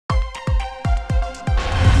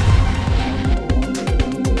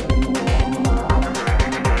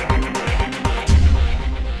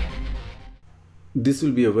This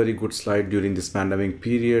will be a very good slide during this pandemic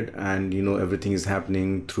period, and everything is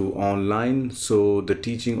happening through online, so the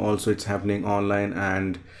teaching also it's happening online,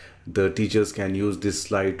 and the teachers can use this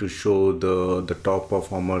slide to show the top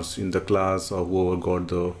performers in the class, or whoever got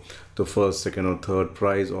the first, second or third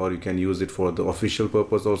prize, or you can use it for the official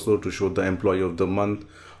purpose also to show the employee of the month,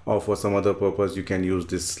 or for some other purpose you can use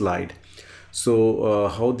this slide. So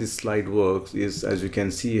how this slide works is, as you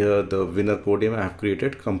can see here, the winner podium I have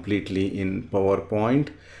created completely in PowerPoint,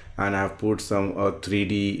 and I have put some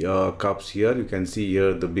 3D cups here. You can see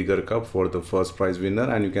here the bigger cup for the first prize winner,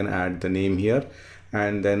 and you can add the name here,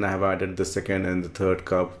 and then I have added the second and the third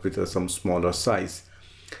cup with some smaller size.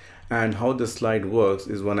 And how the slide works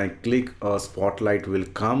is, when I click, a spotlight will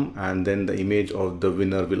come, and then the image of the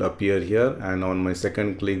winner will appear here, and on my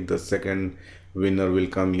second click the second winner will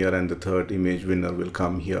come here, and the third image winner will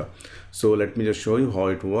come here. So let me just show you how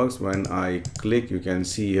it works. When I click, you can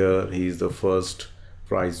see here he is the first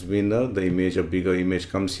prize winner, the image, a bigger image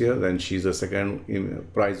comes here, then she's the second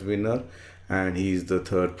prize winner, and he is the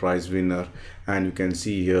third prize winner. And you can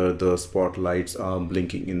see here the spotlights are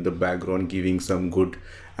blinking in the background, giving some good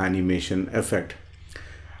animation effect.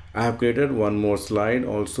 I have created one more slide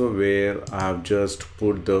also, where I have just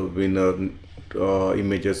put the winner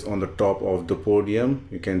images on the top of the podium.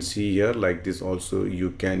 You can see here like this also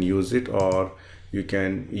you can use it, or you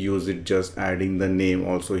can use it just adding the name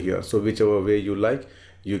also here. So whichever way you like,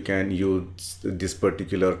 you can use this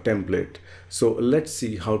particular template. So let's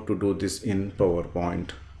see how to do this in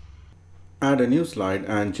PowerPoint. Add a new slide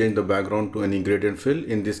and change the background to any gradient fill.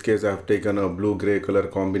 In this case I have taken a blue-gray color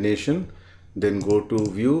combination. Then go to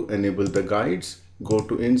view, enable the guides, go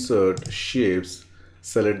to insert shapes,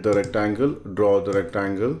 select the rectangle, draw the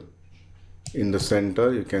rectangle in the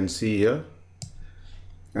center, you can see here,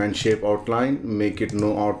 and shape outline, make it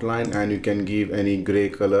no outline, and you can give any gray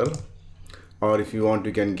color, or if you want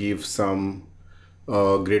you can give some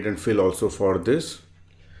gradient fill also for this.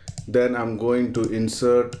 Then I'm going to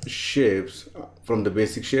insert shapes. From the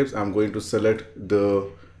basic shapes I'm going to select the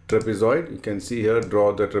trapezoid, you can see here,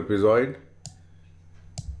 draw the trapezoid,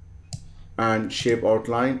 and shape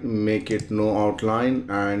outline, make it no outline,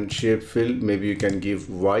 and shape fill, maybe you can give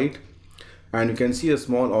white, and you can see a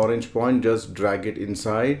small orange point, just drag it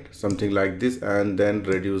inside, something like this, and then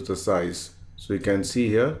reduce the size. So you can see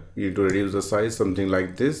here, you need to reduce the size, something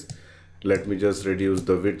like this. Let me just reduce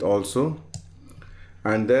the width also,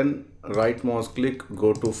 and then right mouse click,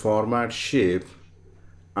 go to format shape.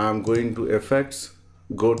 I'm going to effects,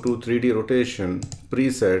 go to 3D rotation,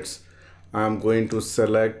 presets. I'm going to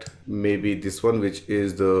select maybe this one, which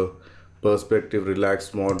is the perspective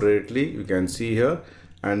relaxed moderately, you can see here,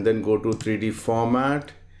 and then go to 3D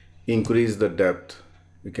format, increase the depth.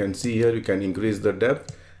 You can see here you can increase the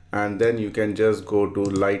depth, and then you can just go to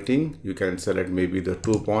lighting, you can select maybe the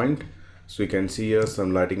 2 point. So you can see here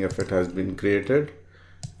some lighting effect has been created,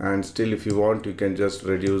 and still if you want you can just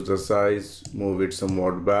reduce the size, move it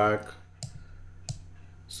somewhat back,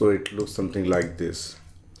 so it looks something like this.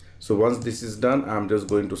 So once this is done, I'm just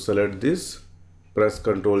going to select this, press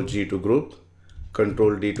Ctrl G to group,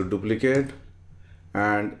 Ctrl D to duplicate,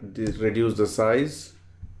 and reduce the size,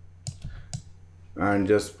 and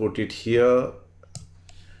just put it here,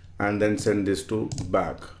 and then send this to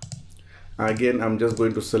back. Again, I'm just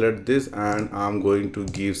going to select this, and I'm going to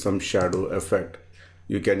give some shadow effect.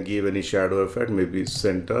 You can give any shadow effect, maybe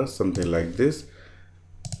center, something like this.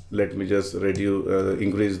 Let me just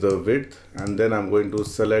increase the width, and then I'm going to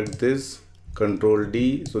select this, Ctrl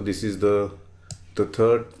D. So this is the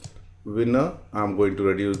third winner. I'm going to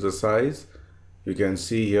reduce the size, you can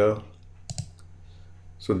see here.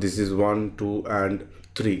 So this is 1, 2 and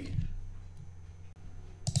 3.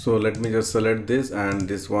 So let me just select this, and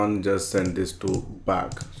this one, just send this to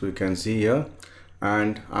back, so you can see here.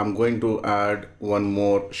 And I'm going to add one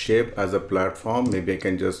more shape as a platform. Maybe I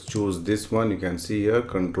can just choose this one. You can see here,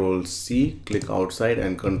 Ctrl C, click outside,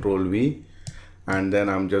 and Ctrl V, and then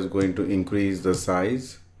I'm just going to increase the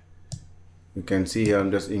size. You can see here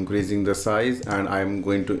I'm just increasing the size, and I'm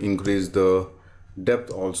going to increase the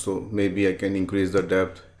depth also. Maybe I can increase the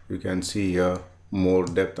depth, you can see here more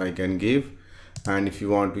depth I can give, and if you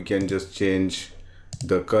want we can just change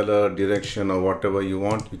the color, direction, or whatever you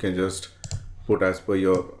want. You can just put as per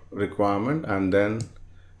your requirement, and then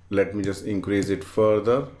let me just increase it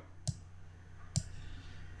further,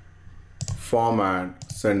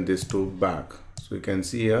 format, send this to back. So you can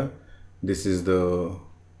see here this is the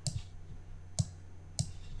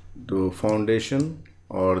foundation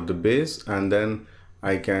or the base, and then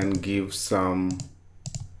I can give some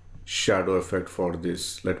shadow effect for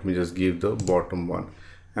this. Let me just give the bottom one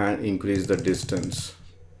and increase the distance.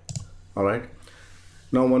 All right,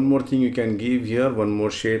 Now one more thing you can give here, one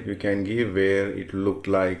more shape you can give where it looked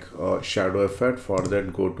like a shadow effect. For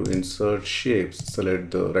that, go to insert shapes,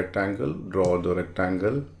 select the rectangle, draw the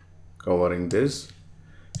rectangle covering this.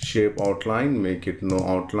 Shape outline, make it no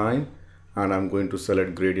outline, and I'm going to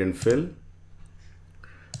select gradient fill.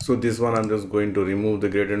 So this one I'm just going to remove the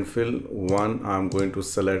gradient fill. One, I'm going to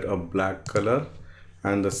select a black color,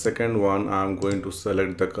 and the second one I'm going to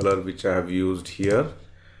select the color which I have used here.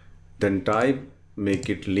 Then type, make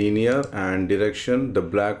it linear, and direction, the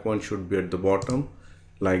black one should be at the bottom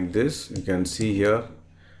like this, you can see here.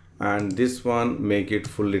 And this one, make it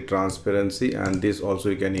fully transparency, and this also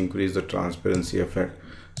you can increase the transparency effect.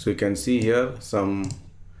 So you can see here some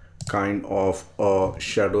kind of a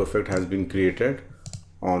shadow effect has been created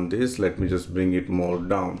on this. Let me just bring it more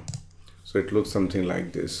down so it looks something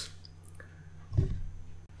like this.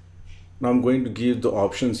 Now I'm going to give the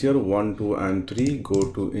options here 1, 2 and 3.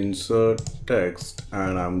 Go to insert text,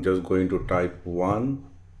 and I'm just going to type 1,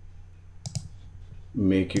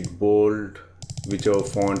 make it bold, whichever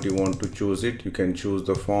font you want to choose it, you can choose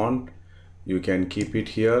the font, you can keep it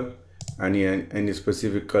here. Any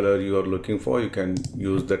specific color you are looking for, you can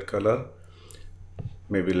use that color.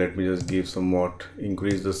 Maybe let me just give somewhat,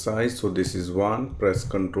 increase the size. So this is 1, press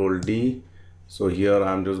Ctrl D. So here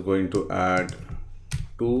I'm just going to add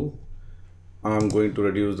 2. I'm going to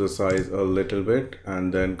reduce the size a little bit,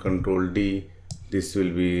 and then Ctrl D. This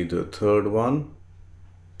will be the third one.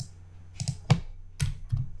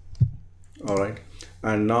 All right,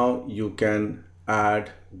 and now you can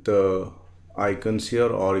add the icons here,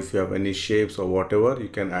 or if you have any shapes or whatever, you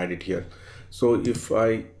can add it here. So if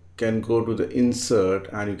I can go to the insert,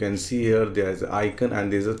 and you can see here there's an icon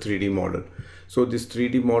and there's a 3D model. So this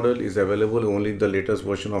 3D model is available only in the latest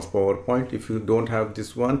version of PowerPoint. If you don't have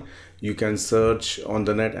this one, you can search on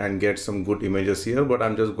the net and get some good images here, but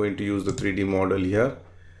I'm just going to use the 3D model here.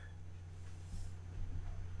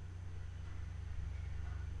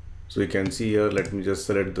 So you can see here, let me just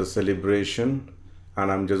select the celebration, and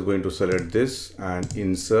I'm just going to select this and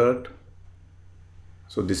insert.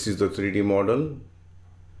 So this is the 3D model.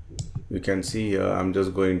 You can see here, I'm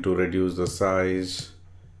just going to reduce the size,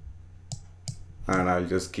 and I'll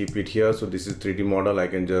just keep it here. So this is 3D model. I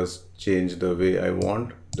can just change the way I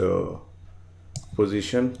want the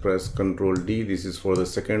position, press Ctrl D. This is for the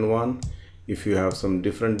second one. If you have some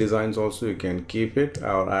different designs also, you can keep it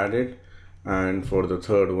or add it. And for the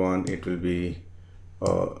third one, it will be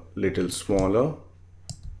a little smaller.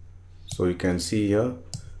 So you can see here.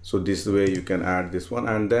 So this way you can add this one,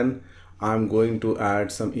 and then I'm going to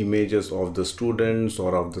add some images of the students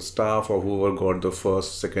or of the staff or whoever got the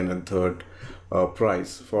first, second and third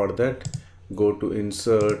prize. For that, go to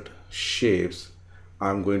insert shapes.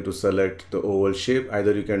 I'm going to select the oval shape.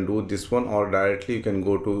 Either you can do this one, or directly you can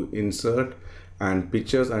go to insert and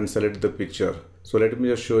pictures and select the picture. So let me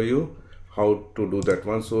just show you how to do that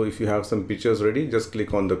one. So if you have some pictures ready, just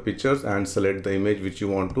click on the pictures and select the image which you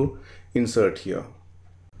want to insert here.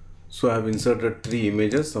 So I have inserted 3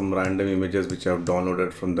 images, some random images which I have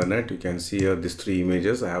downloaded from the net. You can see here these 3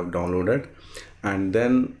 images I have downloaded. And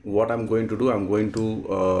then what I'm going to do, I'm going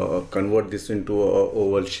to convert this into a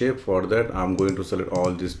oval shape. For that, I'm going to select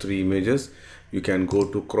all these 3 images. You can go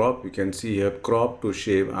to crop. You can see here crop to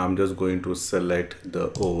shape. I'm just going to select the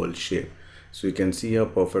oval shape. So you can see here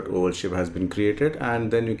perfect oval shape has been created,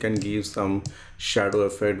 and then you can give some shadow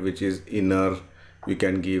effect which is inner. You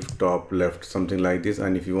can give top left, something like this,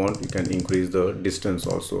 and if you want you can increase the distance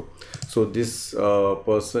also. So this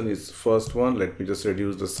person is first one. Let me just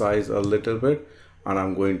reduce the size a little bit, and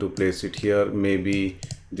I'm going to place it here. Maybe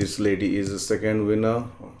this lady is the second winner,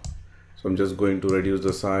 so I'm just going to reduce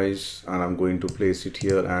the size and I'm going to place it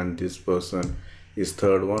here, and this person is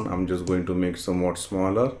third one. I'm just going to make somewhat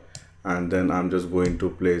smaller, and then I'm just going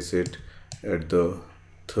to place it at the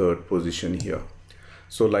third position here.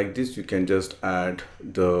 So like this you can just add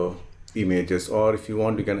the images, or if you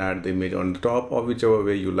want you can add the image on the top, or whichever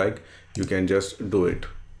way you like, you can just do it.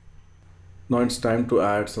 Now it's time to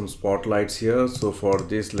add some spotlights here. So for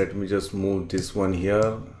this, let me just move this one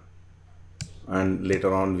here, and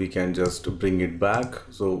later on we can just bring it back.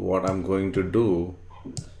 So what I'm going to do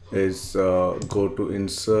is go to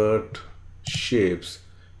insert shapes.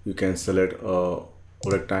 You can select a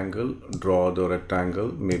rectangle, draw the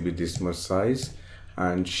rectangle, maybe this much size,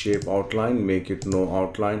 and shape outline, make it no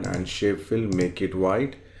outline, and shape fill, make it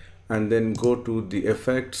white, and then go to the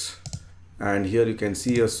effects, and here you can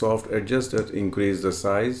see a soft edges that increase the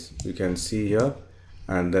size. You can see here,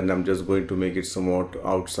 and then I'm just going to make it somewhat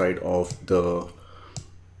outside of the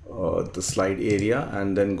the slide area,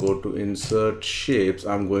 and then go to insert shapes.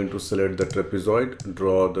 I'm going to select the trapezoid,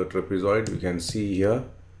 draw the trapezoid. You can see here,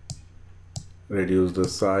 reduce the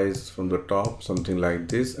size from the top, something like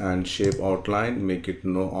this, and shape outline, make it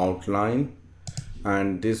no outline.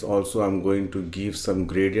 And this also I'm going to give some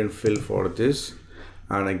gradient fill for this,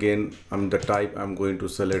 and again the type I'm going to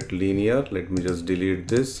select linear. Let me just delete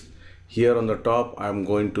this. Here on the top I'm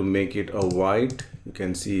going to make it a white. You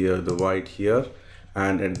can see here the white here,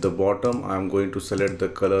 and at the bottom I'm going to select the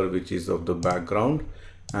color which is of the background,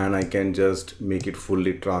 and I can just make it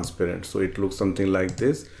fully transparent, so it looks something like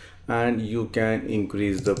this. And you can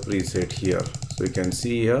increase the preset here, so you can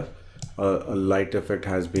see here a light effect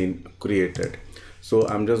has been created. So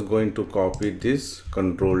I'm just going to copy this,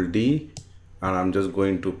 Control D, and I'm just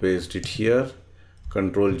going to paste it here,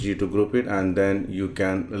 Control G to group it, and then you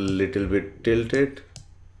can a little bit tilt it.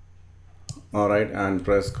 All right, and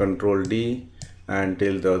press Control D and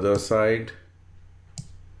tilt the other side.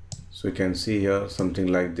 So you can see here something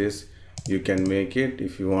like this. You can make it,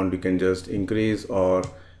 if you want, you can just increase, or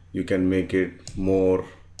you can make it more,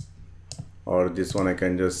 or this one I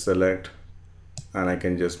can just select and I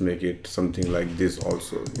can just make it something like this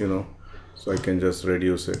also, you know, so I can just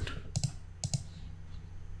reduce it.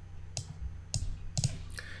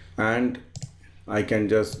 And I can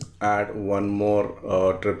just add one more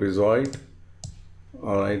trapezoid.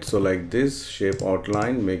 All right, so like this, shape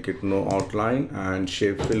outline, make it no outline, and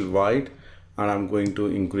shape fill white, and I'm going to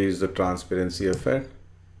increase the transparency effect.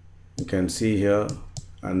 You can see here,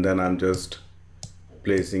 and then I'm just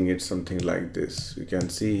placing it something like this. You can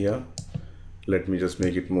see here. Let me just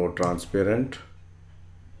make it more transparent.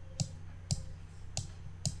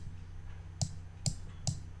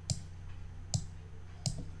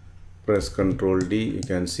 Press Control D. You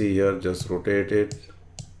can see here, just rotate it.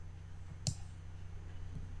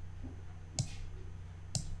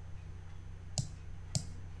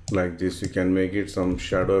 Like this, you can make it some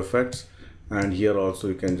shadow effects, and here also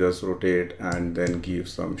you can just rotate and then give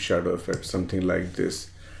some shadow effect, something like this.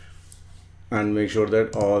 And make sure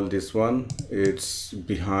that all this one, it's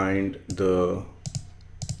behind the,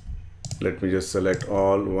 let me just select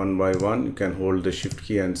all one by one. You can hold the shift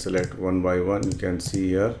key and select one by one. You can see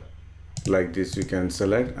here, like this, you can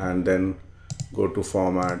select and then go to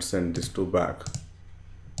format, send this to back,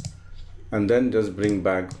 and then just bring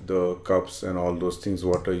back the cups and all those things,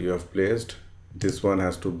 water you have placed. This one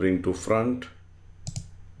has to bring to front.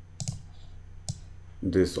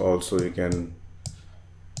 This also you can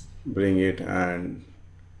bring it and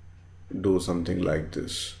do something like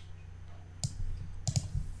this.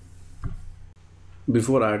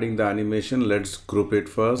 Before adding the animation, let's group it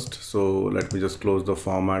first. So let me just close the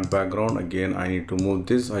format background. Again, I need to move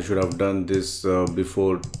this. I should have done this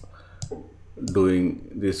before doing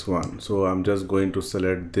this one. So I'm just going to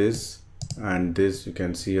select this and this. You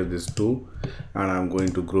can see here this two, and I'm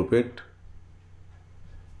going to group it.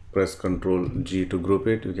 Press Control G to group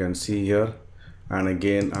it. You can see here, and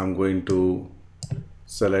again I'm going to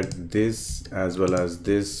select this as well as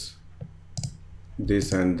this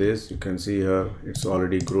and this. You can see here it's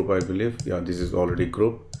already grouped, I believe. Yeah, this is already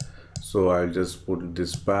grouped, so I'll just put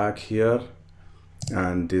this back here,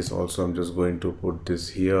 and this also I'm just going to put this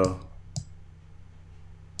here.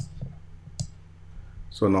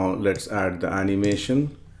 So now let's add the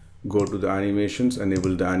animation. Go to the animations,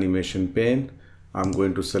 enable the animation pane. I'm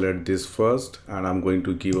going to select this first, and I'm going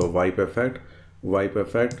to give a wipe effect. Wipe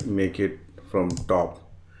effect, make it from top,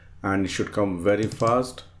 and it should come very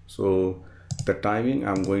fast. So the timing,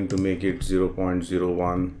 I'm going to make it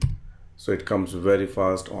 0.01, so it comes very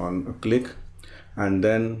fast on a click. And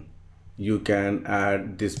then you can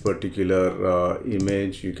add this particular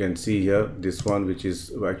image. You can see here this one, which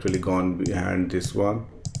is actually gone behind this one.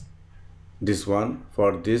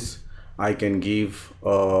 For this I can give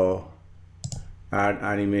add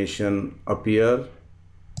animation appear.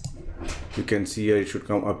 You can see here it should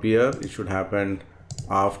come appear. It should happen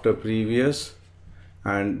after previous,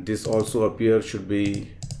 and this also appear should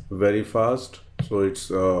be very fast, so it's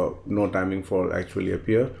no timing for actually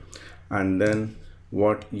appear. And then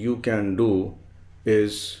what you can do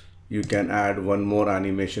is you can add one more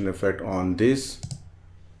animation effect on this.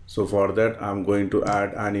 So for that I'm going to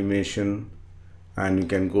add animation, and you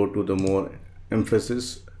can go to the more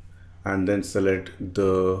emphasis and then select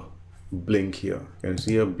the blink here. You can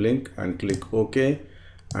see a blink and click OK,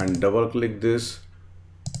 and double click this.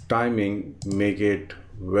 Timing, make it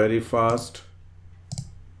very fast,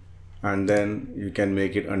 and then you can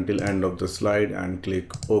make it until end of the slide and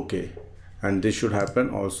click OK. And this should happen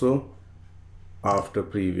also after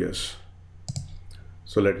previous.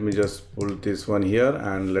 So let me just pull this one here,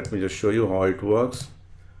 and let me just show you how it works.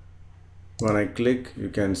 When I click, you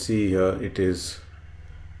can see here it is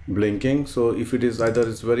blinking. So if it is either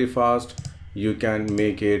it's very fast, you can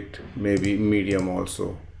make it maybe medium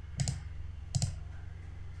also.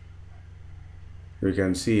 You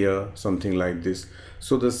can see here something like this.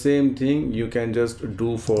 So the same thing you can just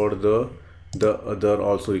do for the other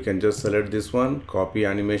also. You can just select this one, copy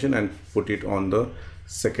animation, and put it on the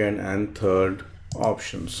second and third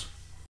options.